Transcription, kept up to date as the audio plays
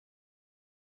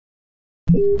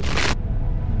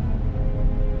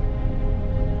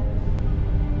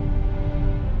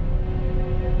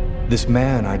This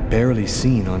man I'd barely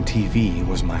seen on TV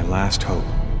was my last hope.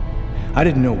 I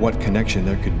didn't know what connection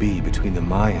there could be between the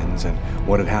Mayans and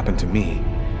what had happened to me,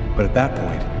 but at that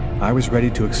point, I was ready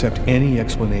to accept any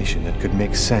explanation that could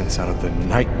make sense out of the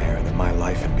nightmare that my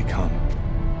life had become.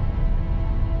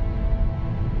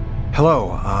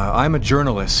 Hello, I'm a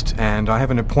journalist, and I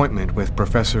have an appointment with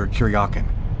Professor Kuryakin.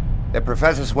 The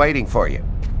professor's waiting for you.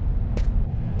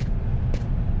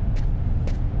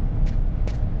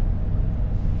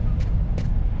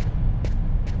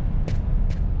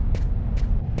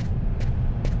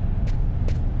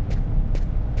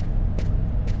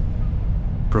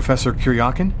 Professor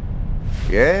Kuryakin?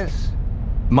 Yes?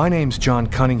 My name's John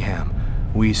Cunningham.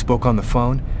 We spoke on the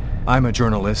phone. I'm a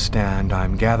journalist, and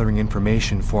I'm gathering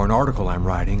information for an article I'm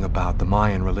writing about the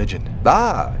Mayan religion.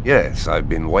 Ah, yes, I've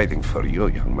been waiting for you,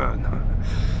 young man.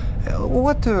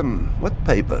 What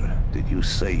paper did you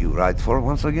say you write for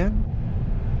once again?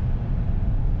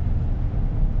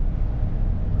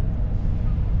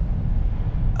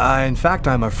 In fact,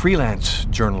 I'm a freelance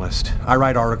journalist. I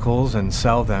write articles and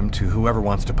sell them to whoever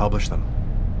wants to publish them.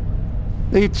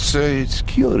 It's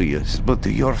curious, but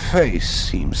your face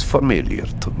seems familiar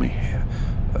to me.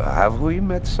 Have we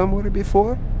met somewhere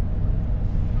before?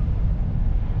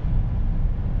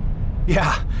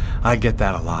 Yeah, I get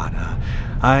that a lot.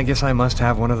 I guess I must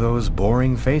have one of those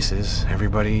boring faces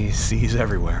everybody sees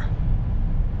everywhere.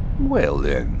 Well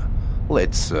then,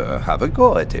 let's have a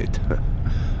go at it.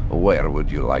 Where would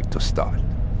you like to start?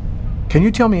 Can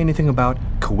you tell me anything about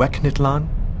Kweknitlan?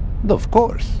 Of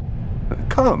course.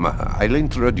 Come, I'll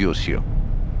introduce you.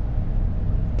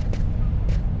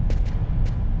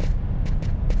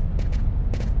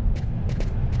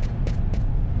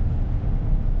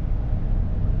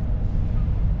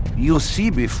 You see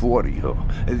before you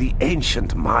the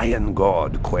ancient Mayan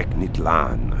god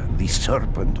Kweknitlan, the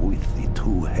serpent with the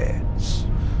two heads.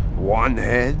 One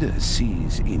head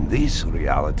sees in this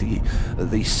reality,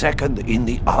 the second in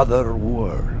the other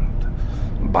world.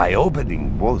 By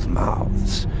opening both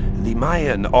mouths, the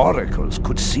Mayan oracles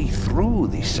could see through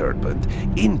the serpent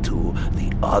into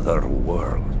the other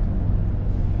world.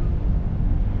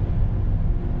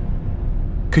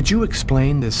 Could you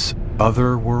explain this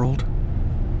other world?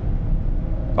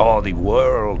 Oh, the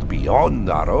world beyond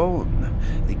our own,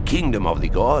 the kingdom of the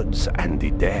gods and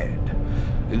the dead.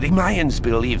 The Mayans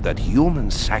believed that human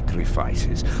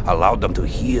sacrifices allowed them to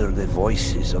hear the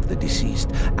voices of the deceased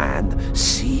and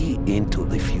see into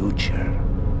the future.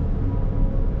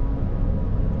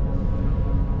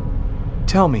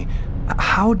 Tell me,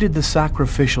 how did the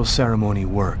sacrificial ceremony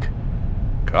work?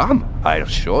 Come, I'll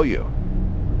show you.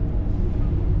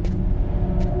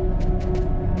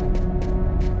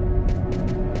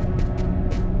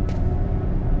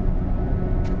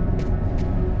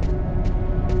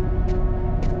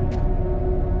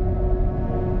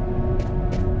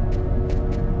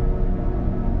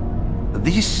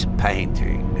 This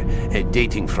painting,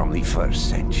 dating from the 1st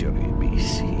century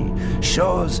BC,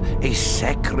 shows a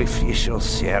sacrificial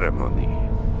ceremony.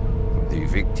 The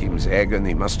victim's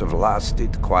agony must have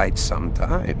lasted quite some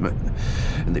time,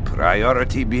 the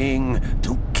priority being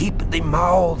to keep the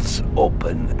mouths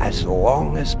open as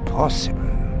long as possible.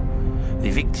 The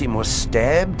victim was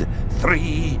stabbed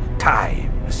 3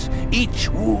 times, each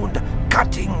wound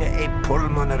cutting a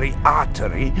pulmonary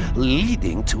artery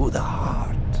leading to the heart.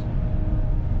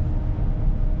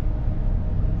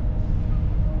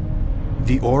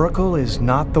 The oracle is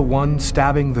not the one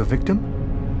stabbing the victim?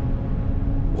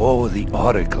 Oh, the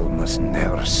oracle must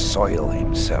never soil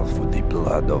himself with the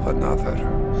blood of another.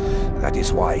 That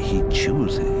is why he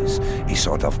chooses a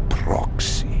sort of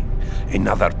proxy,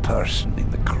 another person in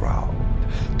the crowd,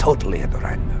 totally at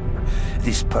random.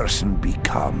 This person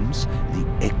becomes the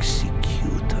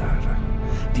executor.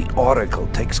 The oracle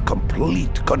takes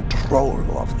complete control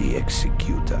of the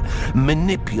executor,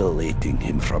 manipulating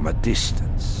him from a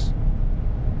distance.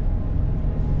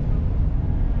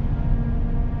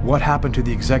 What happened to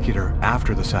the executor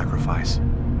after the sacrifice?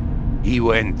 He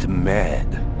went mad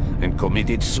and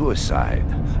committed suicide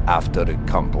after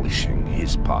accomplishing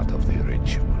his part of the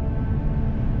ritual.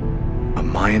 A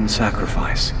Mayan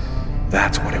sacrifice.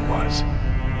 That's what it was.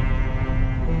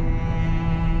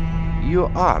 You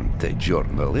aren't a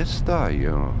journalist, are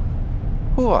you?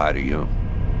 Who are you?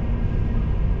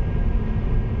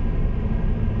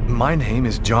 My name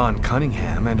is John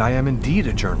Cunningham, and I am indeed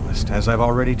a journalist, as I've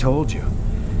already told you.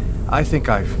 I think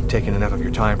I've taken enough of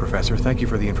your time, Professor. Thank you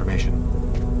for the information.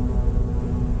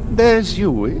 As you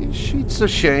wish. It's a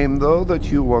shame, though, that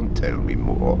you won't tell me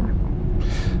more.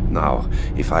 Now,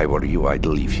 if I were you, I'd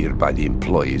leave here by the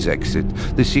employees' exit.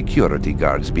 The security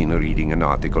guard's been reading an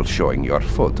article showing your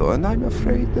photo, and I'm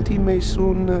afraid that he may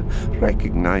soon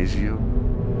recognize you.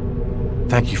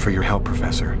 Thank you for your help,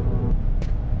 Professor.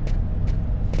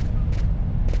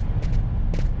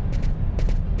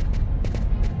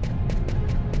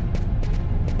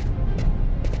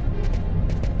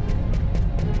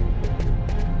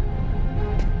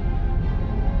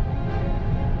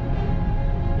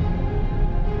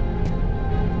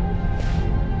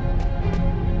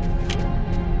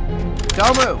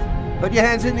 Don't move! Put your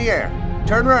hands in the air.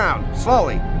 Turn around,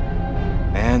 slowly.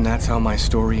 And that's how my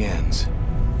story ends.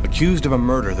 Accused of a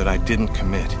murder that I didn't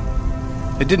commit.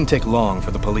 It didn't take long for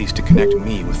the police to connect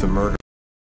me with the murder.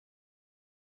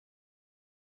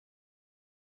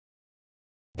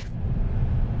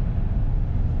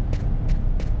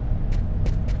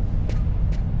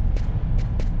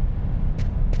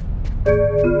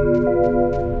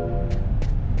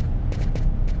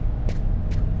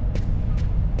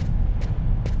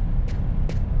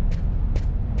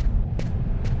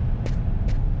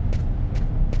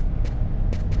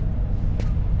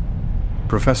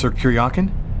 Professor Kuryakin?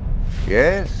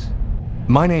 Yes?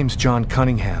 My name's John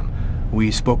Cunningham. We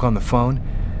spoke on the phone.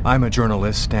 I'm a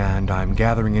journalist, and I'm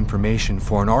gathering information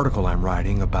for an article I'm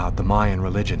writing about the Mayan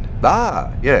religion.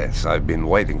 Ah, yes, I've been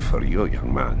waiting for you,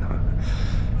 young man.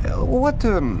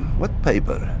 What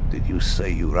paper did you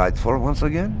say you write for once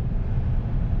again?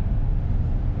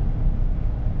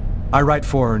 I write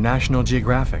for National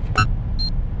Geographic.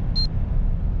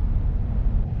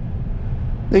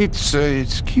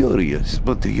 It's curious,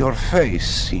 but your face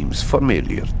seems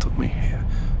familiar to me.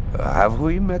 Have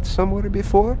we met somewhere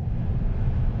before?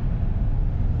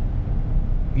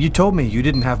 You told me you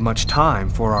didn't have much time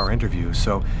for our interview,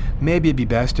 so maybe it'd be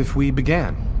best if we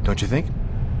began, don't you think?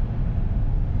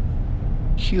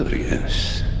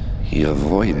 Curious. He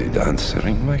avoided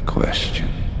answering my question.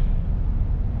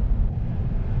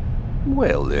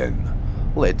 Well then,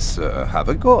 let's have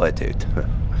a go at it.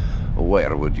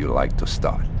 Where would you like to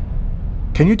start?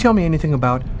 Can you tell me anything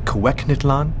about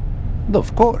Quequenitlan?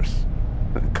 Of course.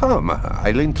 Come,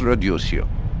 I'll introduce you.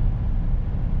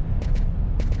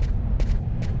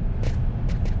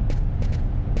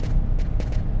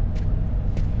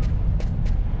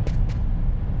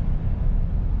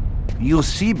 You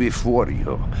see before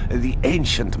you the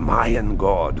ancient Mayan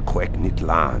god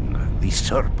Quequenitlan, the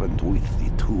serpent with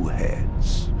the two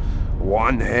heads.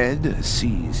 One head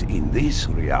sees in this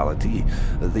reality,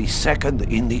 the second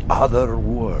in the other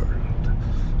world.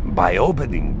 By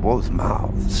opening both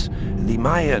mouths, the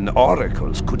Mayan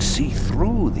oracles could see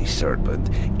through the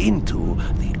serpent into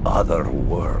the other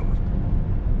world.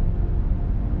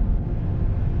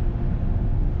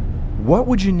 What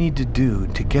would you need to do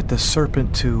to get the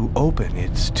serpent to open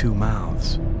its two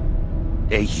mouths?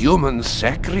 A human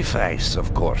sacrifice,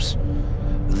 of course.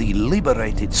 The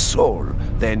liberated soul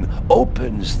then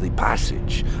opens the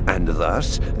passage, and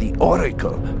thus the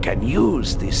oracle can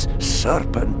use this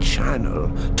serpent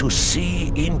channel to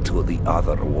see into the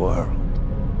other world.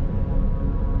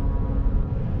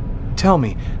 Tell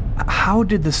me, how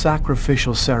did the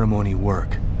sacrificial ceremony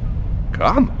work?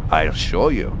 Come, I'll show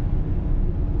you.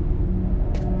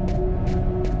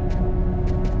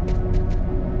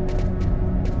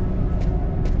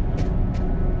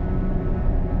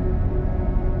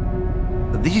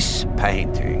 This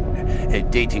painting,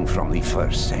 dating from the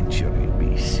 1st century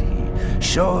BC,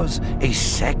 shows a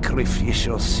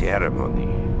sacrificial ceremony.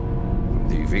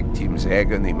 The victim's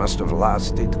agony must have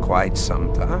lasted quite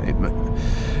some time,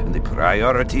 the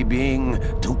priority being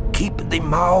to keep the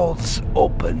mouths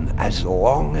open as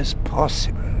long as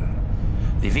possible.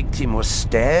 The victim was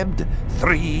stabbed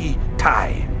 3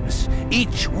 times,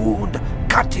 each wound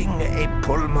cutting a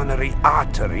pulmonary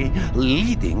artery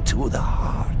leading to the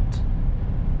heart.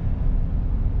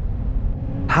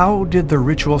 How did the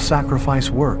ritual sacrifice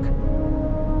work?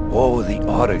 Oh, the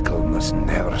oracle must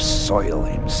never soil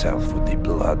himself with the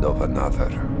blood of another.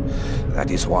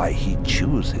 That is why he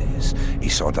chooses a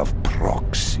sort of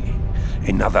proxy,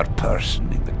 another person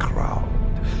in the crowd,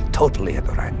 totally at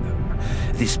random.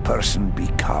 This person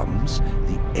becomes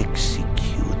the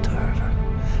executor.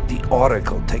 The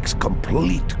oracle takes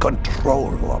complete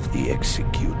control of the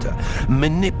executor,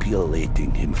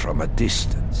 manipulating him from a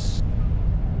distance.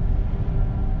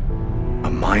 A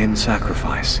Mayan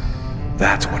sacrifice.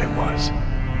 That's what it was.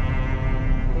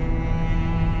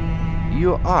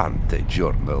 You aren't a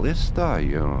journalist, are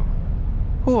you?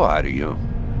 Who are you?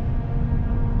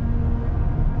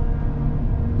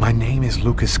 My name is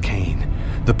Lucas Kane.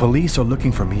 The police are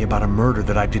looking for me about a murder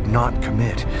that I did not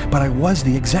commit, but I was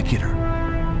the executor.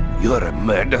 You're a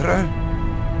murderer?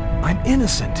 I'm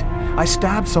innocent. I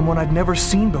stabbed someone I'd never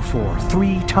seen before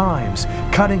 3 times,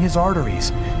 cutting his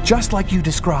arteries, just like you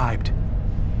described.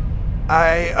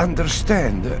 I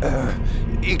understand.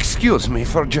 Excuse me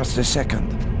for just a second.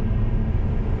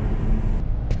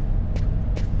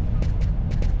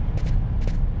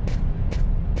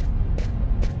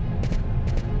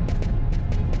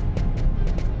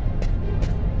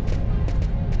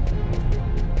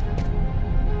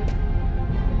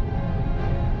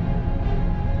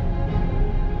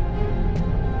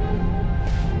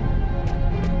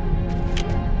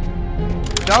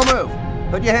 Don't move.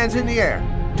 Put your hands in the air.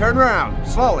 Turn around,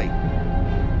 slowly.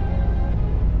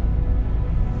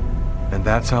 And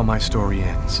that's how my story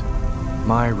ends.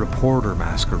 My reporter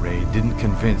masquerade didn't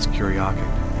convince Kuryakin,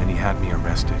 and he had me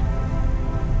arrested.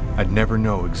 I'd never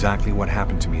know exactly what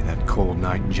happened to me that cold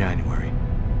night in January,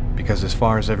 because as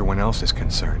far as everyone else is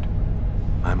concerned,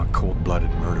 I'm a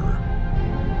cold-blooded murderer.